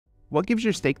What gives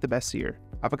your steak the best sear?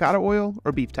 Avocado oil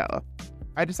or beef tallow?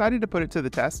 I decided to put it to the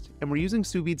test, and we're using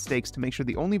sous vide steaks to make sure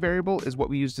the only variable is what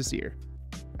we use to sear.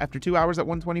 After 2 hours at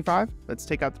 125, let's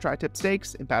take out the tri-tip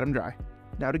steaks and pat them dry.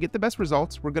 Now to get the best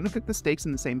results, we're going to cook the steaks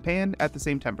in the same pan at the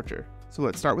same temperature. So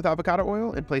let's start with avocado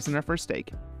oil and place in our first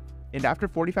steak. And after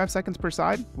 45 seconds per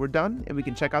side, we're done and we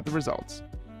can check out the results.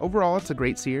 Overall, it's a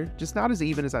great sear, just not as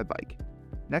even as I'd like.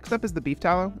 Next up is the beef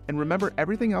tallow, and remember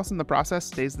everything else in the process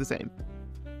stays the same.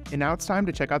 And now it's time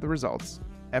to check out the results.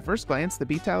 At first glance, the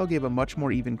beef tallow gave a much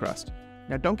more even crust.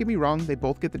 Now don't get me wrong, they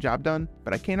both get the job done,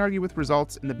 but I can't argue with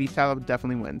results and the beef tallow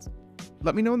definitely wins.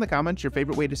 Let me know in the comments your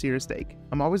favorite way to sear a steak.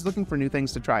 I'm always looking for new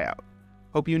things to try out.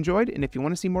 Hope you enjoyed, and if you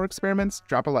want to see more experiments,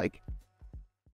 drop a like.